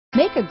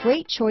Make a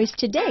great choice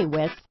today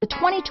with the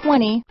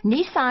 2020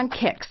 Nissan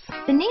Kicks.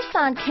 The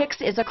Nissan Kicks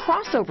is a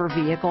crossover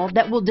vehicle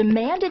that will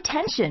demand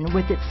attention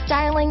with its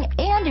styling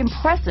and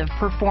impressive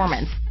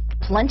performance.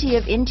 Plenty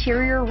of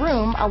interior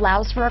room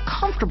allows for a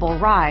comfortable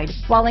ride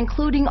while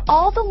including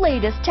all the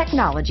latest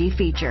technology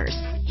features.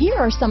 Here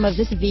are some of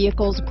this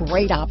vehicle's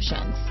great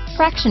options: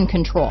 traction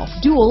control,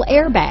 dual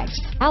airbags,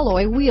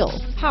 alloy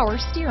wheels, power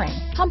steering,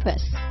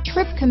 compass,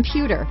 trip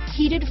computer,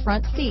 heated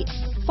front seats,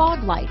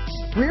 fog lights,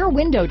 rear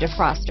window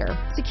defroster,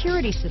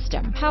 security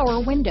system, power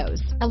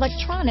windows,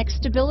 electronic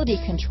stability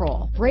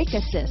control, brake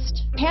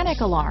assist, panic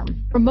alarm,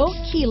 remote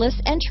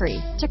keyless entry,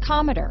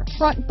 tachometer,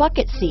 front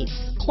bucket seats,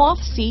 cloth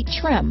seat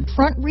trim,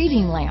 front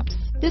reading lamps.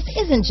 This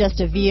isn't just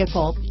a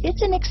vehicle,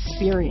 it's an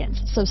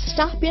experience, so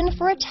stop in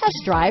for a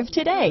test drive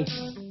today.